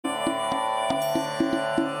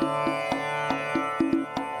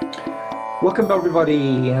Welcome,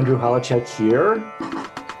 everybody. Andrew Holacek here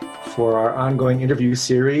for our ongoing interview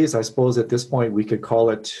series. I suppose at this point we could call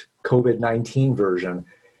it COVID-19 version.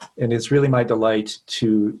 And it's really my delight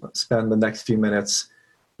to spend the next few minutes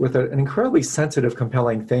with an incredibly sensitive,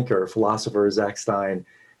 compelling thinker, philosopher, Zach Stein.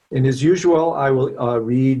 And as usual, I will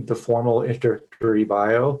read the formal introductory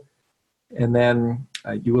bio. And then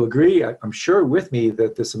you will agree, I'm sure, with me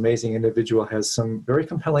that this amazing individual has some very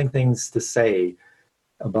compelling things to say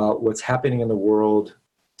about what's happening in the world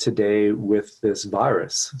today with this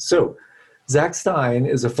virus. So, Zach Stein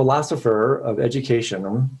is a philosopher of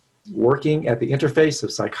education working at the interface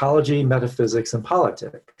of psychology, metaphysics, and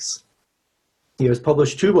politics. He has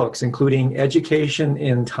published 2 books, including Education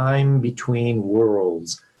in Time Between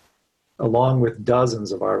Worlds, along with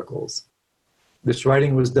dozens of articles. This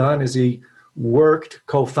writing was done as he worked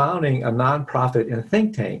co-founding a nonprofit and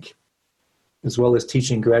think tank, as well as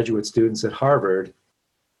teaching graduate students at Harvard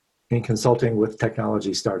and consulting with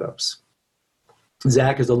technology startups.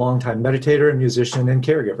 Zach is a longtime meditator, musician, and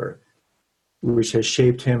caregiver, which has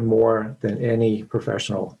shaped him more than any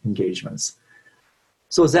professional engagements.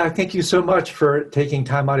 So Zach, thank you so much for taking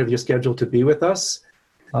time out of your schedule to be with us.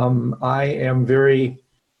 I am very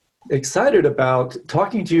excited about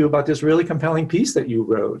talking to you about this really compelling piece that you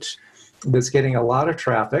wrote that's getting a lot of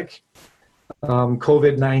traffic.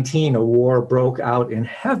 COVID-19, a war broke out in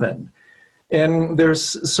heaven. And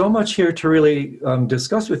there's so much here to really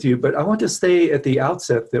discuss with you, but I want to say at the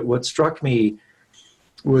outset that what struck me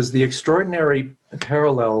was the extraordinary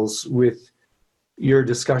parallels with your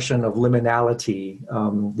discussion of liminality,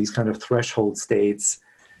 these kind of threshold states,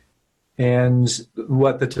 and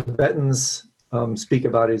what the Tibetans speak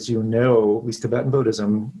about, as you know, at least Tibetan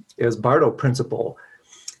Buddhism, as Bardo principle.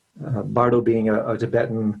 Bardo being a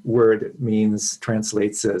Tibetan word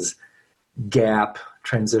translates as gap,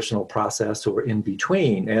 transitional process, or in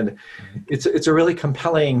between. And it's a really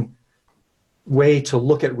compelling way to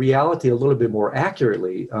look at reality a little bit more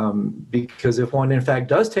accurately, because if one in fact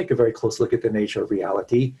does take a very close look at the nature of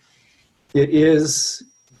reality, it is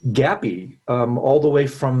gappy, all the way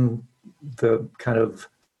from the kind of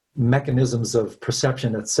mechanisms of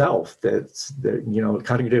perception itself that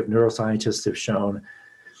cognitive neuroscientists have shown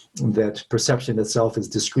that perception itself is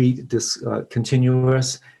discrete,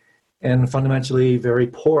 continuous, and fundamentally very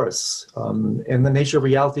porous. And the nature of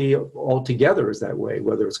reality altogether is that way,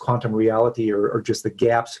 whether it's quantum reality or just the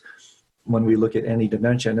gaps when we look at any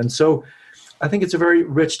dimension. And so I think it's a very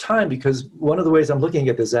rich time, because one of the ways I'm looking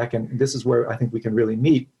at this, Zach, and this is where I think we can really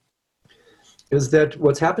meet, is that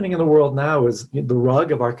what's happening in the world now is the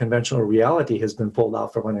rug of our conventional reality has been pulled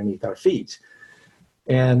out from underneath our feet.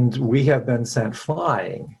 And we have been sent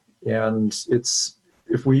flying. And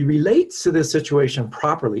if we relate to this situation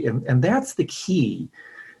properly, and that's the key,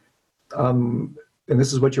 and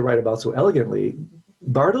this is what you write about so elegantly,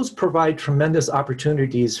 Bardos provide tremendous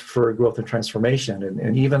opportunities for growth and transformation.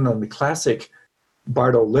 And even in the classic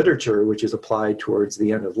Bardo literature, which is applied towards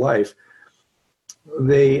the end of life,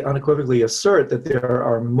 they unequivocally assert that there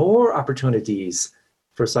are more opportunities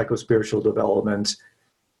for psychospiritual development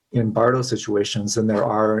in Bardo situations than there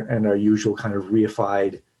are in our usual kind of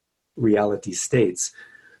reified reality states.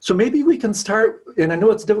 So maybe we can start, and I know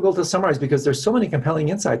it's difficult to summarize because there's so many compelling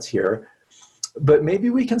insights here, but maybe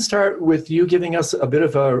we can start with you giving us a bit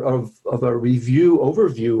of a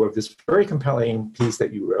overview of this very compelling piece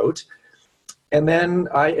that you wrote. And then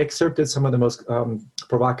I excerpted some of the most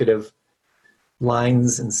provocative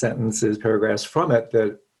lines and sentences, paragraphs from it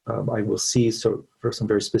that I will see for some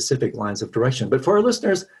very specific lines of direction. But for our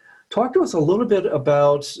listeners, talk to us a little bit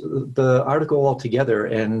about the article altogether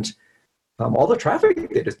and all the traffic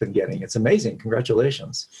that it's been getting. It's amazing.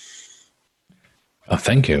 Congratulations.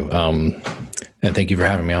 Thank you. And thank you for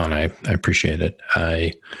having me on. I appreciate it.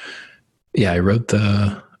 I wrote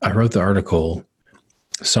the article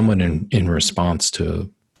somewhat in response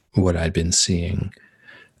to what I'd been seeing,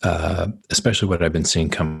 especially what I've been seeing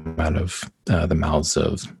come out of the mouths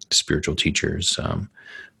of spiritual teachers,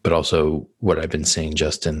 but also what I've been seeing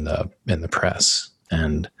just in the press,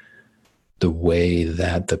 and the way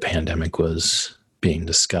that the pandemic was being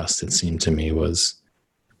discussed. It seemed to me was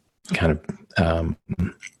kind of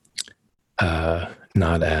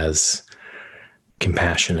not as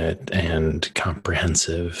compassionate and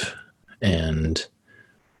comprehensive and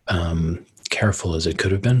careful as it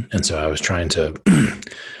could have been. And so I was trying to kind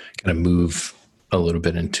of move a little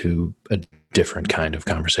bit into a different kind of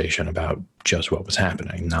conversation about just what was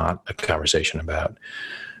happening, not a conversation about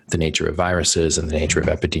the nature of viruses and the nature of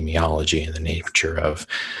epidemiology and the nature of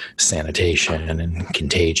sanitation and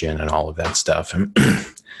contagion and all of that stuff. And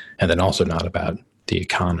then also not about the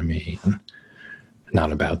economy, and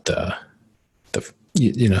not about the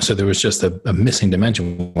so there was just a missing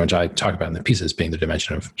dimension, which I talk about in the piece as being the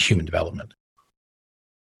dimension of human development.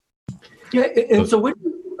 Yeah, and so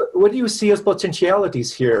what do you see as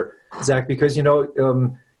potentialities here, Zach? Because,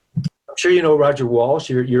 I'm sure you know Roger Walsh,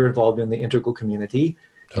 you're involved in the integral community.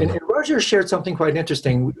 And Roger shared something quite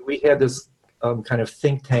interesting. We had this kind of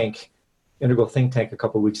integral think tank a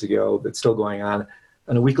couple of weeks ago that's still going on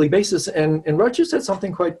a weekly basis. And Roger said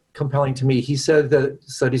something quite compelling to me. He said that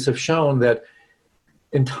studies have shown that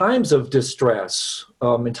in times of distress,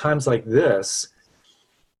 in times like this,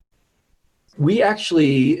 we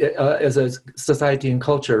actually, as a society and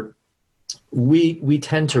culture, we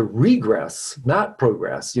tend to regress, not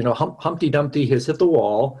progress. Humpty Dumpty has hit the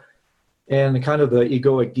wall, and kind of the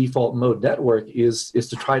egoic default mode network is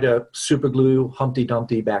to try to superglue Humpty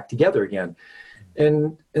Dumpty back together again.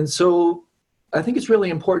 And so I think it's really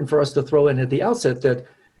important for us to throw in at the outset that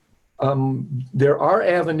there are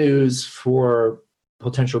avenues for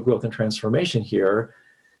potential growth and transformation here,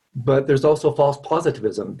 but there's also false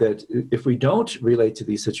positivism that if we don't relate to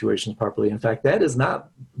these situations properly, in fact, that is not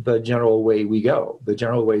the general way we go. The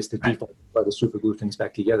general way is to default, try to superglue things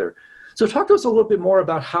back together. So talk to us a little bit more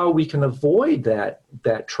about how we can avoid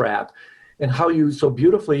that trap, and how you so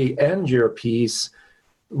beautifully end your piece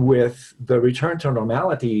with the return to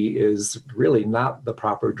normality is really not the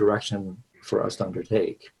proper direction for us to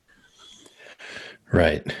undertake.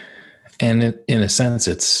 Right. And in a sense,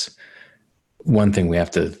 it's one thing we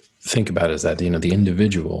have to think about is that, the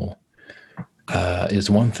individual is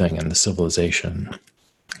one thing, and the civilization,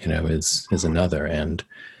 is another. And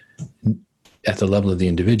at the level of the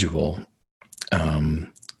individual,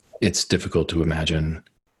 it's difficult to imagine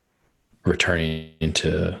returning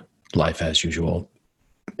into life as usual.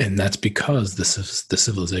 And that's because the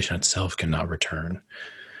civilization itself cannot return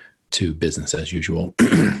to business as usual.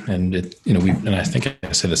 And and I think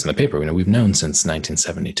I said this in the paper, we've known since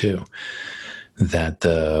 1972 that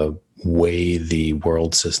the way the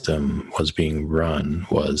world system was being run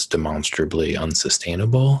was demonstrably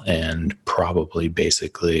unsustainable and probably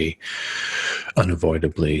basically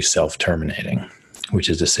unavoidably self-terminating, which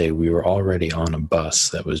is to say we were already on a bus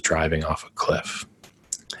that was driving off a cliff.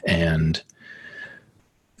 And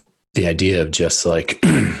the idea of just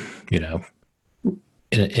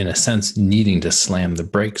in a sense, needing to slam the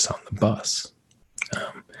brakes on the bus.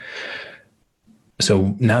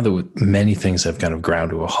 So now that many things have kind of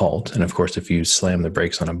ground to a halt, and of course, if you slam the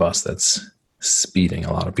brakes on a bus that's speeding,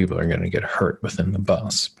 a lot of people are going to get hurt within the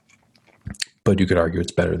bus. But you could argue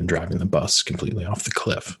it's better than driving the bus completely off the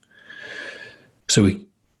cliff. So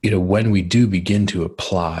when we do begin to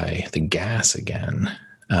apply the gas again,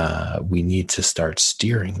 we need to start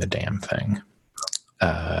steering the damn thing.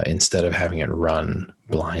 Instead of having it run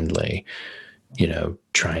blindly,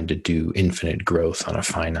 trying to do infinite growth on a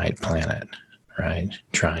finite planet, right?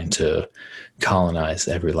 Trying to colonize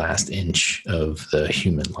every last inch of the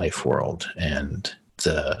human life world and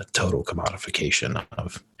the total commodification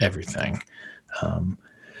of everything.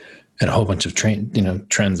 And a whole bunch of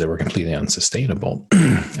trends that were completely unsustainable,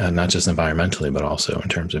 not just environmentally, but also in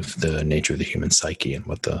terms of the nature of the human psyche and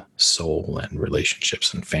what the soul and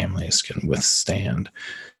relationships and families can withstand.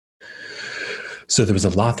 So there was a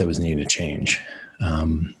lot that was needed to change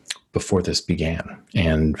before this began.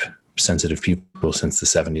 And sensitive people since the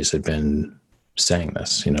 70s had been saying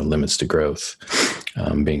this, limits to growth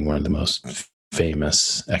being one of the most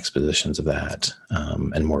famous expositions of that.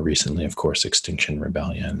 And more recently, of course, Extinction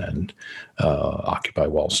Rebellion and Occupy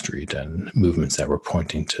Wall Street and movements that were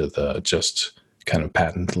pointing to the just kind of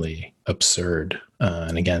patently absurd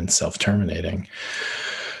and again, self-terminating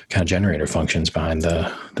kind of generator functions behind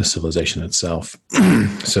the civilization itself.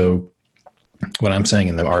 So what I'm saying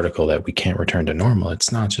in the article that we can't return to normal,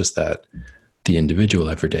 it's not just that the individual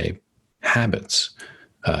everyday habits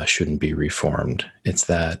shouldn't be reformed. It's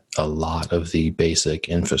that a lot of the basic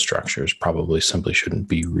infrastructures probably simply shouldn't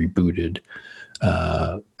be rebooted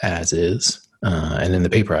as is. And in the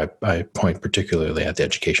paper, I point particularly at the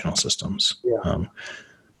educational systems. Yeah.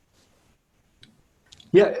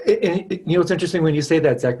 And it's interesting when you say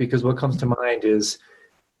that, Zach, because what comes to mind is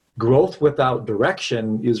growth without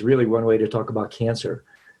direction is really one way to talk about cancer.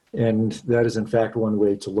 And that is, in fact, one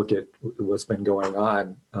way to look at what's been going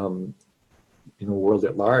on in the world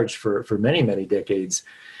at large for many, many decades.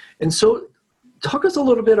 And so talk us a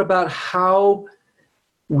little bit about how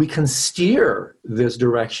we can steer this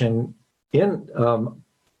direction in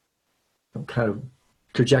kind of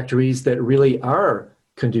trajectories that really are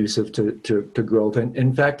conducive to growth. And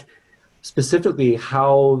in fact, specifically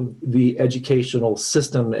how the educational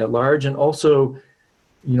system at large and also,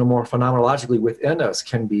 more phenomenologically within us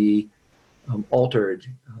can be altered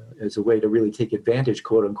as a way to really take advantage,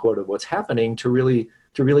 quote unquote, of what's happening to really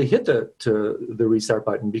hit the restart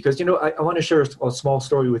button. Because, I want to share a small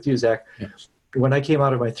story with you, Zach. Yeah. When I came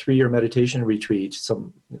out of my 3-year meditation retreat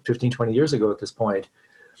some 15, 20 years ago at this point,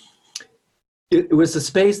 it was a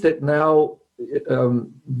space that now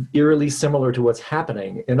eerily similar to what's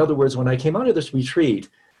happening. In other words, when I came out of this retreat,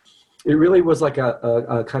 it really was like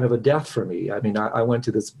a kind of a death for me. I mean, I went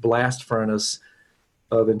to this blast furnace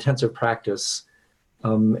of intensive practice,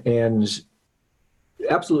 and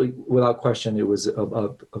absolutely, without question, it was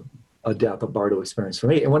a death, a Bardo experience for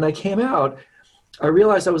me. And when I came out, I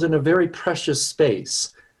realized I was in a very precious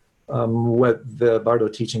space, what the Bardo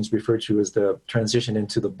teachings refer to as the transition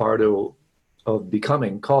into the Bardo of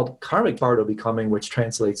becoming, called karmic Bardo becoming, which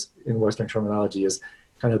translates in Western terminology as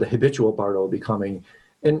kind of the habitual Bardo becoming.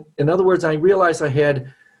 And in other words, I realized I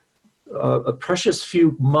had a precious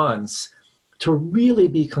few months to really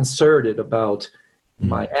be concerted about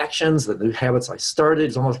my actions, the new habits I started.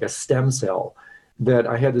 It's almost like a stem cell, that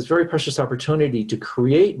I had this very precious opportunity to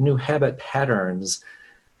create new habit patterns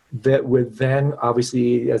that would then,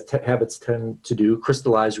 obviously, as habits tend to do,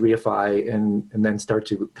 crystallize, reify, and then start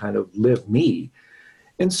to kind of live me.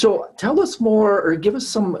 And so tell us more, or give us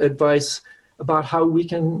some advice about how we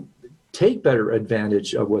can take better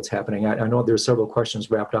advantage of what's happening. I know there's several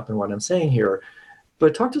questions wrapped up in what I'm saying here,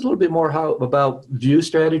 but talk to us a little bit more about view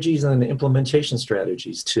strategies and implementation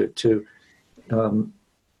strategies to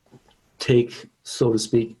take, so to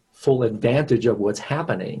speak, full advantage of what's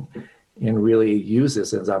happening and really use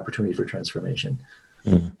this as an opportunity for transformation.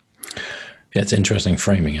 Mm. Yeah, it's interesting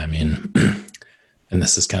framing. I mean, and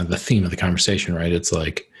this is kind of the theme of the conversation, right? It's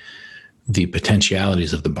like the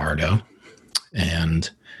potentialities of the Bardo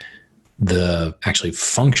and the actually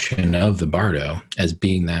function of the Bardo as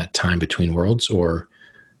being that time between worlds or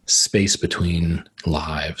space between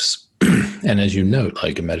lives. And as you note,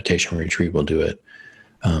 like a meditation retreat will do it.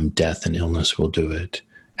 Death and illness will do it.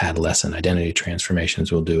 Adolescent identity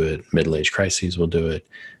transformations will do it. Middle-age crises will do it.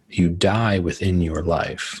 You die within your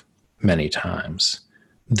life many times.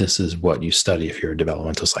 This is what you study if you're a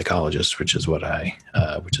developmental psychologist, which is what I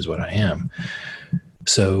am.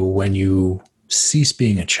 So when you cease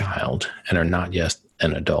being a child and are not yet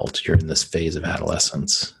an adult, you're in this phase of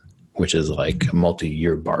adolescence, which is like a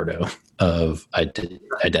multi-year Bardo of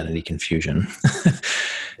identity confusion.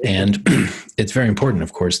 And it's very important,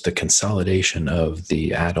 of course, the consolidation of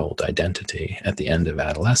the adult identity at the end of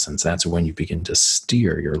adolescence. That's when you begin to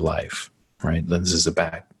steer your life, right? This is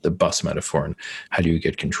the bus metaphor, and how do you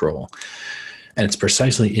get control? And it's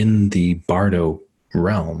precisely in the Bardo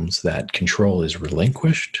realms that control is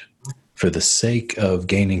relinquished for the sake of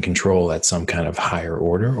gaining control at some kind of higher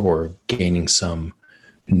order, or gaining some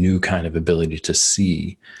new kind of ability to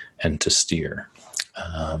see and to steer,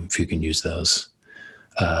 if you can use those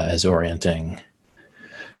as orienting.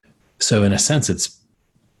 So in a sense, it's,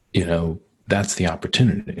 that's the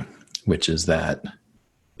opportunity, which is that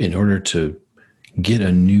in order to get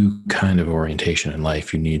a new kind of orientation in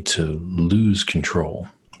life, you need to lose control,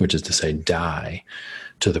 which is to say die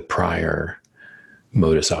to the prior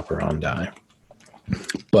modus operandi.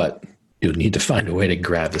 But you'll need to find a way to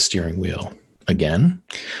grab the steering wheel again.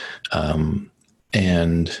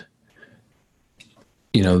 And,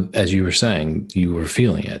 as you were saying, you were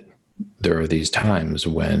feeling it. There are these times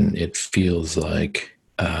when it feels like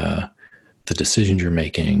the decisions you're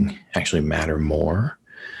making actually matter more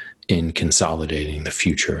in consolidating the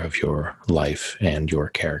future of your life and your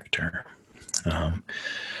character.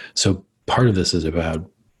 So part of this is about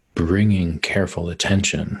bringing careful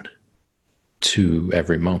attention to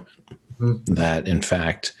every moment. Mm-hmm. That, in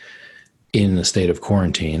fact, in a state of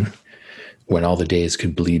quarantine, when all the days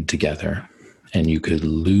could bleed together and you could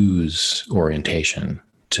lose orientation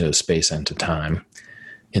to space and to time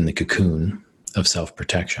in the cocoon of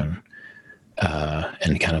self-protection,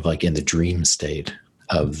 and kind of like in the dream state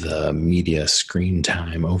of the media screen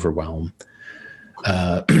time overwhelm,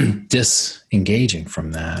 disengaging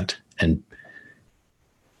from that and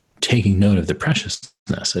taking note of the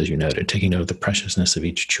preciousness, as you noted, taking note of the preciousness of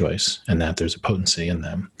each choice, and that there's a potency in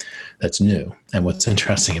them that's new. And what's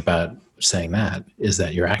interesting about saying that is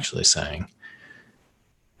that you're actually saying,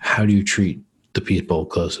 how do you treat the people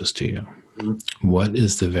closest to you? Mm-hmm. What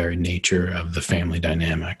is the very nature of the family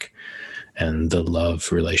dynamic and the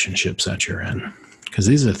love relationships that you're in? Because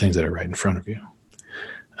these are the things that are right in front of you.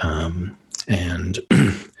 And,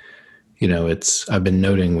 I've been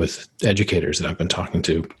noting with educators that I've been talking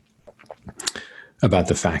to about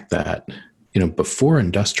the fact that, before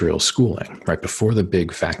industrial schooling, right, before the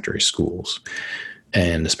big factory schools,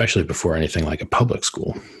 and especially before anything like a public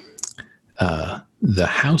school, the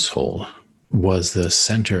household was the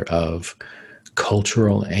center of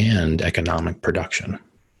cultural and economic production,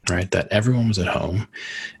 right? That everyone was at home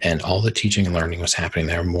and all the teaching and learning was happening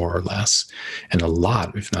there more or less. And a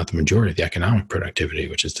lot, if not the majority of the economic productivity,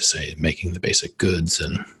 which is to say making the basic goods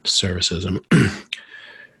and services.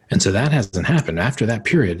 And so that hasn't happened. After that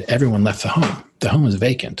period, everyone left the home. The home is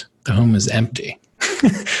vacant. The home is empty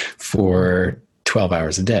for 12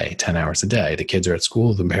 hours a day, 10 hours a day. The kids are at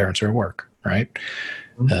school, the parents are at work, right?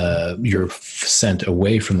 You're sent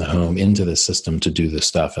away from the home into the system to do this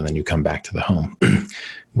stuff, and then you come back to the home.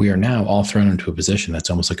 We are now all thrown into a position that's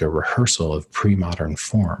almost like a rehearsal of pre-modern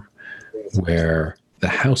form, where the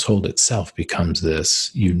household itself becomes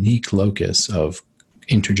this unique locus of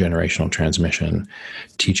intergenerational transmission,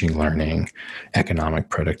 teaching, learning, economic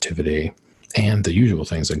productivity, and the usual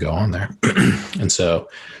things that go on there. And so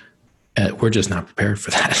we're just not prepared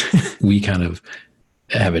for that. We kind of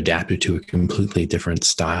have adapted to a completely different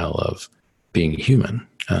style of being human,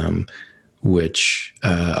 which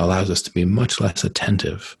allows us to be much less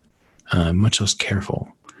attentive, much less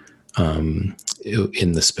careful in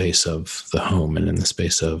the space of the home and in the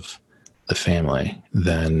space of the family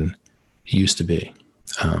than used to be.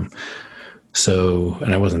 So,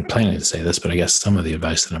 and I wasn't planning to say this, but I guess some of the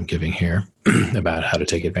advice that I'm giving here about how to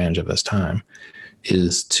take advantage of this time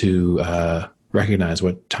is to recognize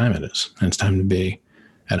what time it is. And it's time to be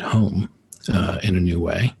at home in a new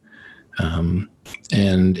way.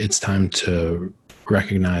 And it's time to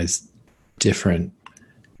recognize different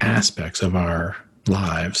aspects of our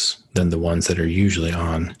lives than the ones that are usually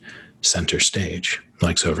on center stage.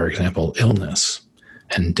 Like, so for example, illness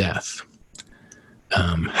and death.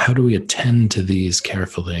 How do we attend to these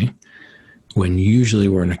carefully when usually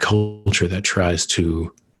we're in a culture that tries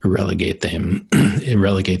to relegate them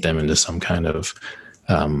into some kind of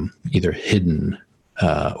either hidden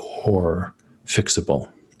or fixable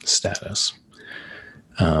status?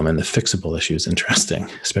 And the fixable issue is interesting,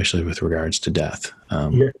 especially with regards to death.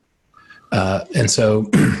 And so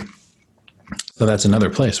that's another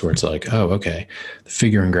place where it's like, oh, okay, the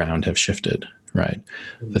figure and ground have shifted, right?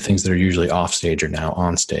 The things that are usually off stage are now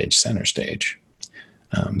on stage, center stage.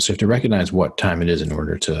 So you have to recognize what time it is in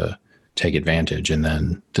order to take advantage. And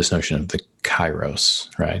then this notion of the kairos,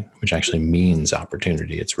 right, which actually means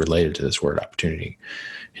opportunity. It's related to this word opportunity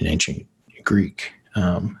in ancient Greek.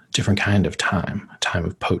 Different kind of time, a time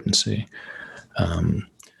of potency.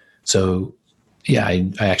 So yeah,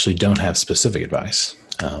 I actually don't have specific advice.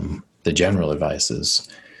 The general advice is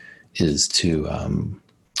to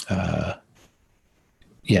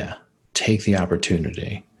take the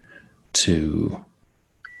opportunity to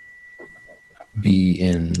be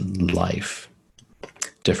in life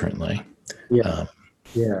differently.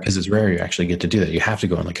 Because it's rare you actually get to do that. You have to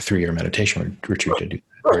go on like a 3-year meditation retreat to do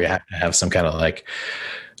that, or you have to have some kind of like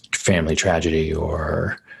family tragedy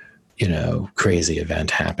or, crazy event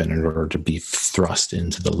happen in order to be thrust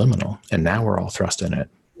into the liminal. And now we're all thrust in it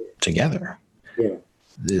together. Yeah.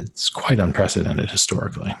 It's quite unprecedented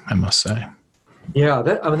historically, I must say. Yeah,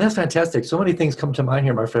 that's fantastic. So many things come to mind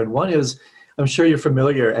here, my friend. One is, I'm sure you're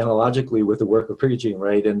familiar analogically with the work of Prigogine,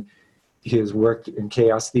 right? And his work in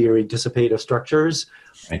chaos theory, dissipative structures.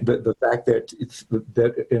 Right. The fact that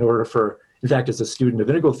in order for, in fact, as a student of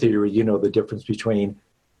integral theory, you know the difference between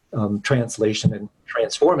translation and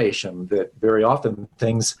transformation, that very often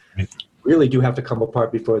things really do have to come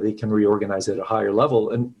apart before they can reorganize at a higher level.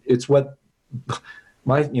 And it's what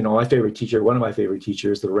my favorite teacher, one of my favorite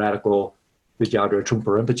teachers, the radical Vidyadhara Trungpa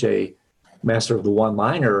Rinpoche, master of the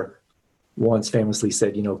one-liner, once famously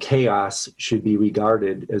said, chaos should be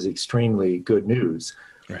regarded as extremely good news.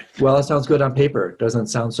 Right. Well, it sounds good on paper. It doesn't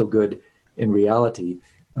sound so good in reality.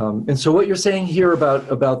 And so what you're saying here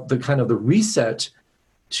about the kind of the reset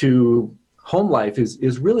to home life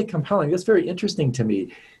is really compelling. That's very interesting to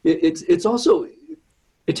me. It's also,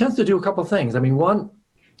 it tends to do a couple of things. I mean, one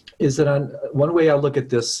is that one way I look at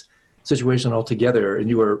this situation altogether, and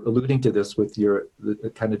you were alluding to this with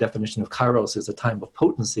the kind of definition of kairos as a time of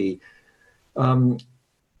potency.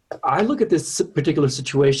 I look at this particular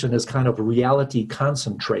situation as kind of reality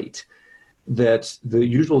concentrate, that the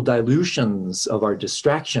usual dilutions of our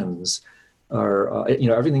distractions are,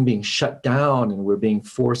 everything being shut down and we're being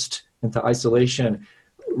forced into isolation.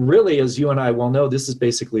 Really, as you and I well know, this is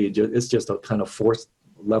basically, it's just a kind of fourth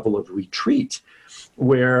level of retreat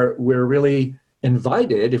where we're really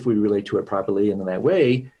invited, if we relate to it properly in that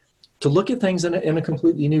way, to look at things in a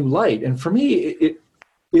completely new light. And for me,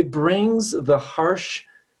 it brings the harsh,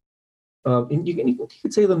 you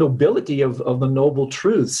could say the nobility of the noble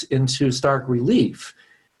truths into stark relief,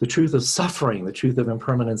 the truth of suffering, the truth of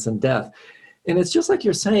impermanence and death. And it's just like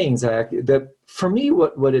you're saying, Zach, that for me,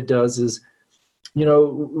 what it does is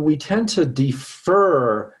we tend to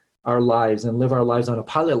defer our lives and live our lives on a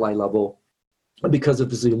pilot light level because of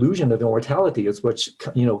this illusion of immortality. It's what,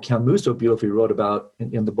 Camus so beautifully wrote about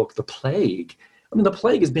in the book, The Plague. I mean, the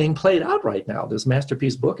plague is being played out right now. This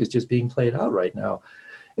masterpiece book is just being played out right now.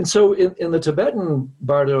 And so in the Tibetan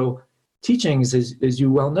Bardo teachings, as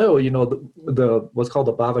you well know, the what's called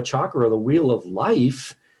the Bhava Chakra, or the wheel of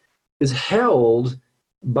life, is held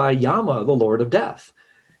by Yama, the Lord of Death.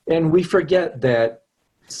 And we forget that,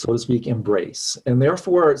 so to speak, embrace. And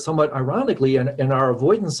therefore, somewhat ironically, in our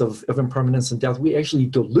avoidance of impermanence and death, we actually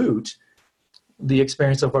dilute the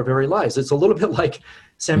experience of our very lives. It's a little bit like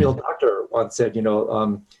Samuel Doctor once said,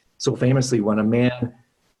 so famously, when a man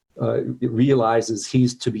realizes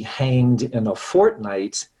he's to be hanged in a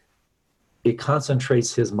fortnight, it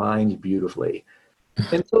concentrates his mind beautifully.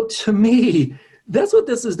 And so to me, that's what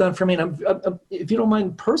this has done for me. And I'm, if you don't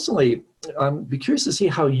mind, personally, I'm be curious to see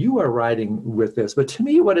how you are writing with this. But to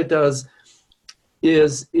me, what it does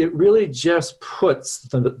is it really just puts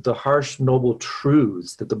the harsh, noble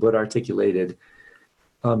truths that the Buddha articulated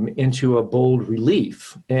into a bold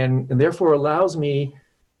relief, and therefore allows me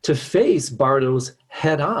to face Bardo's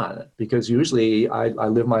head on, because usually I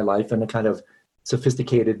live my life in a kind of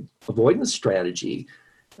sophisticated avoidance strategy,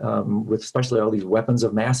 with especially all these weapons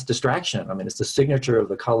of mass distraction. I mean, it's the signature of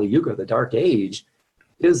the Kali Yuga, the Dark Age,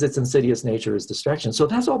 is its insidious nature is distraction. So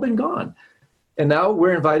that's all been gone. And now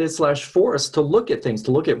we're invited / forced to look at things,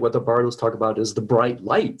 to look at what the Bardos talk about as the bright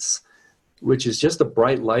lights, which is just the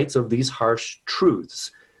bright lights of these harsh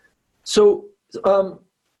truths. So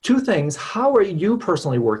two things. How are you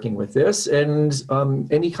personally working with this? And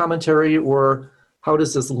any commentary, or how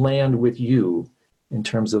does this land with you in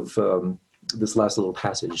terms of this last little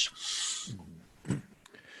passage?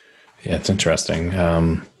 Yeah, it's interesting.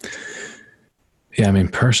 Yeah, I mean,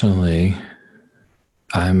 personally,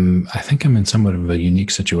 I think I'm in somewhat of a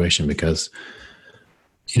unique situation because,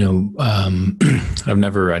 I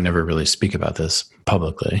never really speak about this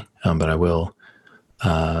publicly, but I will.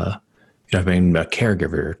 I've been a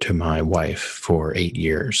caregiver to my wife for 8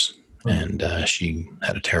 years, and she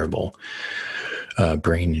had a terrible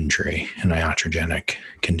brain injury, an iatrogenic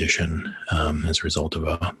condition, as a result of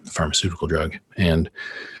a pharmaceutical drug. And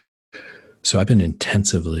so I've been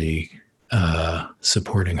intensively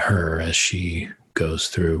supporting her as she goes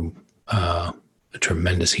through a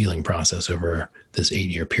tremendous healing process over this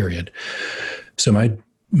 8-year period. So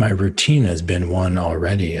my routine has been one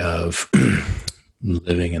already of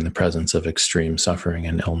living in the presence of extreme suffering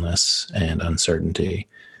and illness and uncertainty,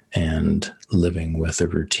 and living with a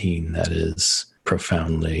routine that is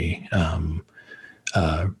profoundly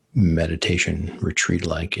meditation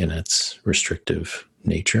retreat-like in its restrictive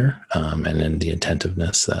nature, and in the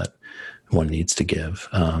attentiveness that one needs to give,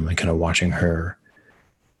 and kind of watching her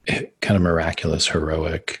kind of miraculous,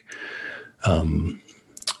 heroic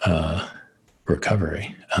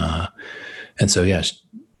recovery. And so, yes,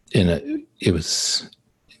 it was,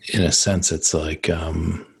 in a sense, it's like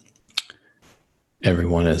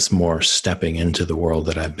everyone is more stepping into the world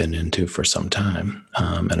that I've been into for some time.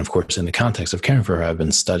 And of course, in the context of caring for her, I've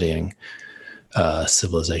been studying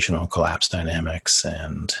civilizational collapse dynamics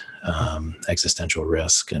and existential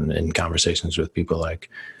risk, and in conversations with people like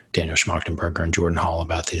Daniel Schmachtenberger and Jordan Hall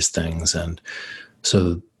about these things. And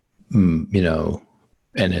so,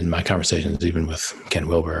 and in my conversations, even with Ken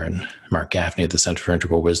Wilber and Mark Gaffney at the Center for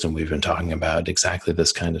Integral Wisdom, we've been talking about exactly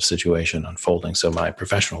this kind of situation unfolding. So my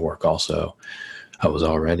professional work also, I was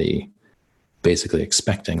already basically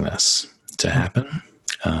expecting this to happen.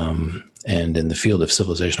 And in the field of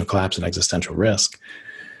civilizational collapse and existential risk,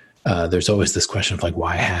 there's always this question of like,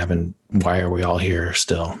 why are we all here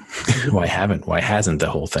still? why hasn't the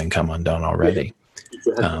whole thing come undone already?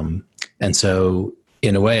 And so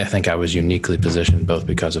in a way, I think I was uniquely positioned, both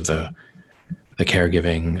because of the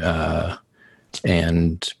caregiving,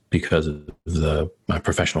 and because of my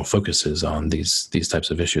professional focuses on these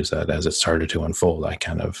types of issues, that as it started to unfold, I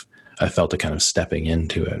felt a kind of stepping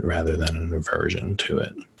into it rather than an aversion to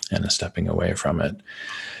it and a stepping away from it.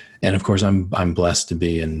 And of course, I'm blessed to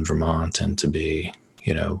be in Vermont and to be,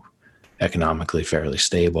 economically fairly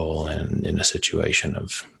stable and in a situation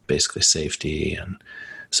of basically safety. And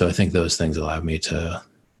so I think those things allowed me to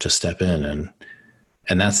step in,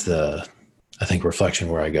 and that's the, I think, reflection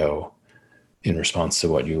where I go in response to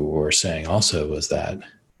what you were saying also, was that,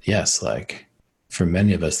 yes, like for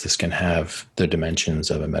many of us, this can have the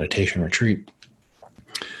dimensions of a meditation retreat.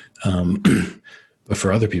 But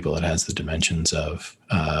for other people, it has the dimensions of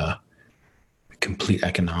complete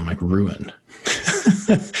economic ruin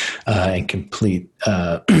and complete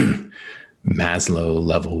Maslow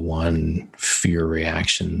level 1 fear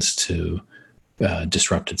reactions to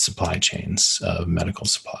disrupted supply chains of medical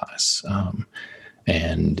supplies.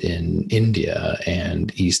 And in India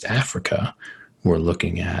and East Africa, we're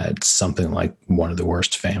looking at something like one of the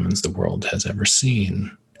worst famines the world has ever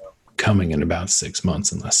seen coming in about 6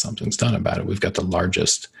 months unless something's done about it. We've got the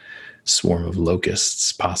largest swarm of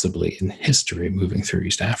locusts possibly in history moving through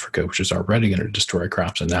East Africa, which is already going to destroy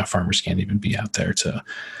crops, and now farmers can't even be out there to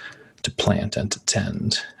plant and to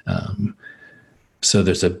tend. So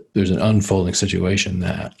there's an unfolding situation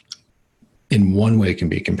that in one way can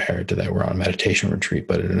be compared to that we're on a meditation retreat,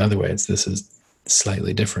 but in another way this is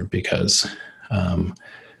slightly different because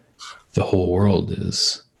the whole world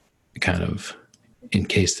is kind of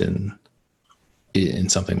encased in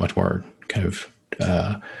something much more kind of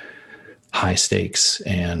high stakes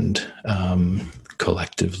and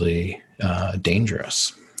collectively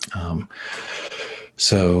dangerous.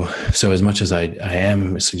 So as much as I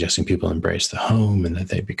am suggesting people embrace the home and that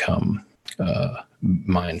they become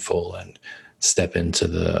mindful and step into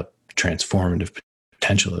the transformative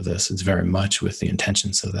potential of this, it's very much with the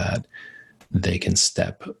intention so that they can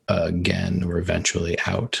step again or eventually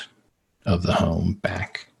out of the home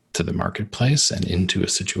back to the marketplace and into a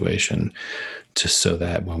situation so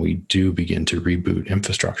that when we do begin to reboot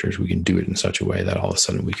infrastructures, we can do it in such a way that all of a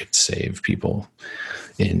sudden we could save people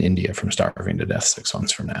in India from starving to death 6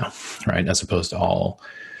 months from now, right? As opposed to all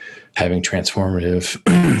having transformative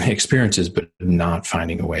experiences, but not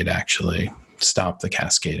finding a way to actually stop the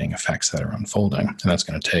cascading effects that are unfolding. And that's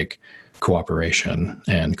going to take cooperation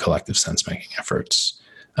and collective sense-making efforts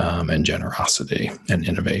and generosity and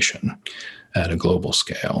innovation at a global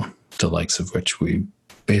scale, the likes of which we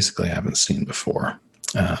basically haven't seen before.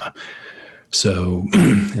 So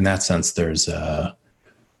in that sense, there's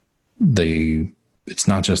it's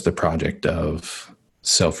not just a project of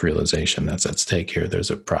self-realization that's at stake here.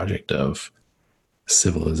 There's a project of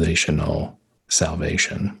civilizational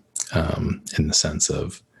salvation in the sense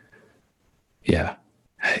of,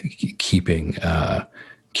 keeping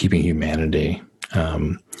humanity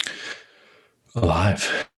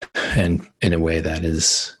alive and in a way that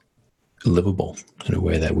is livable, in a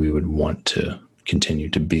way that we would want to continue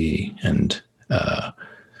to be. And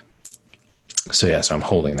so I'm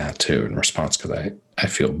holding that too in response because I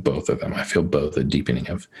feel both of them. I feel both a deepening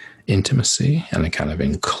of intimacy and a kind of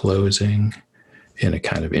enclosing in a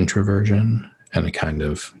kind of introversion and a kind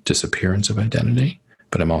of disappearance of identity.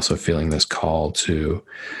 But I'm also feeling this call to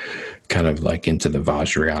kind of like into the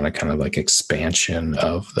Vajrayana kind of like expansion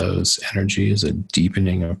of those energies, a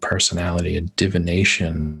deepening of personality, a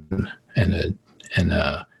divination, and a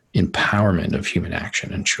empowerment of human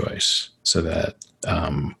action and choice, so that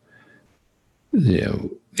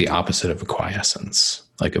the opposite of a quiescence,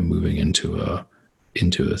 like a moving into a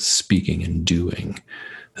speaking and doing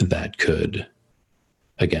that could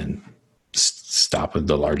again stop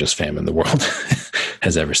the largest famine the world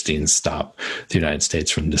has ever seen, stop the United States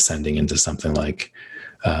from descending into something like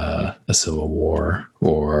a civil war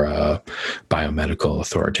or a biomedical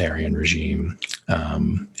authoritarian regime.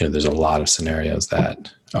 There's a lot of scenarios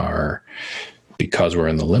that are, because we're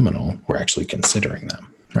in the liminal, we're actually considering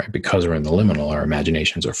them, right? Because we're in the liminal, our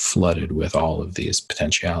imaginations are flooded with all of these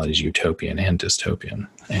potentialities, utopian and dystopian.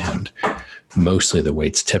 And mostly the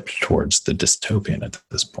weight's tipped towards the dystopian at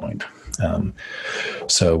this point.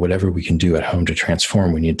 So whatever we can do at home to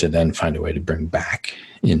transform, we need to then find a way to bring back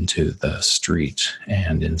into the street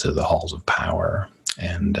and into the halls of power.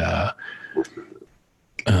 And that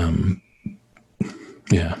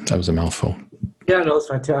was a mouthful. Yeah, no, it's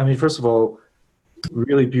fantastic. I mean, first of all,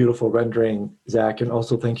 really beautiful rendering, Zach, and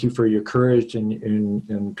also thank you for your courage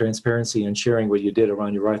and transparency and sharing what you did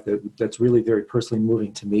around your life. That's really very personally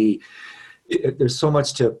moving to me. There's so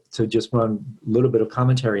much to just run a little bit of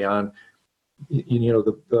commentary on.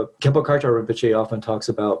 The Khenpo Karthar Rinpoche often talks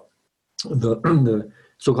about the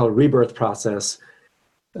so-called rebirth process.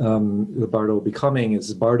 The Bardo becoming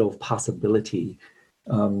is Bardo of possibility.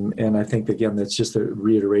 And I think, again, that's just a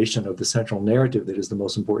reiteration of the central narrative that is the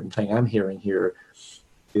most important thing I'm hearing here,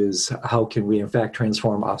 is how can we, in fact,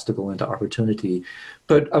 transform obstacle into opportunity.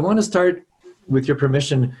 But I want to start, with your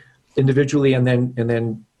permission, individually and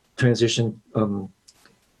then transition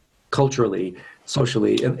culturally,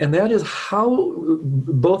 socially. And that is how,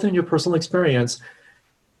 both in your personal experience,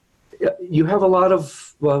 you have a lot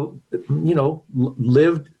of,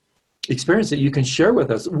 lived experience that you can share with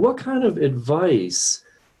us. What kind of advice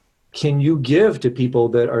can you give to people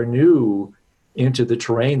that are new into the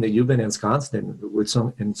terrain that you've been ensconced in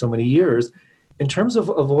in so many years, in terms of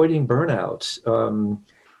avoiding burnout?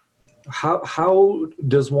 How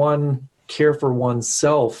does one care for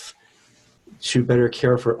oneself to better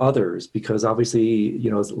care for others, because obviously,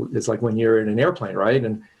 it's like when you're in an airplane, right?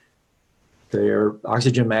 And their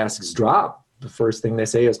oxygen masks drop. The first thing they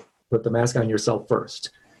say is put the mask on yourself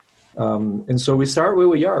first. And so we start where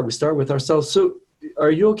we are. We start with ourselves. So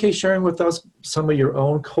are you okay sharing with us some of your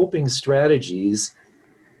own coping strategies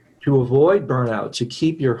to avoid burnout, to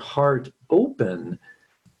keep your heart open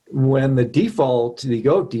when the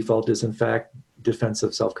egoic default is in fact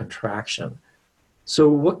defensive self-contraction? So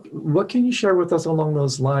what can you share with us along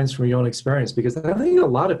those lines from your own experience? Because I think a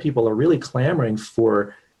lot of people are really clamoring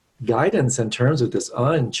for guidance in terms of this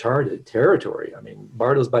uncharted territory. I mean,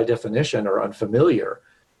 bardos by definition are unfamiliar.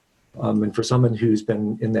 And for someone who's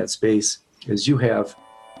been in that space, as you have,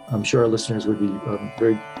 I'm sure our listeners would be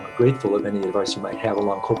very grateful of any advice you might have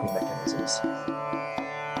along coping mechanisms.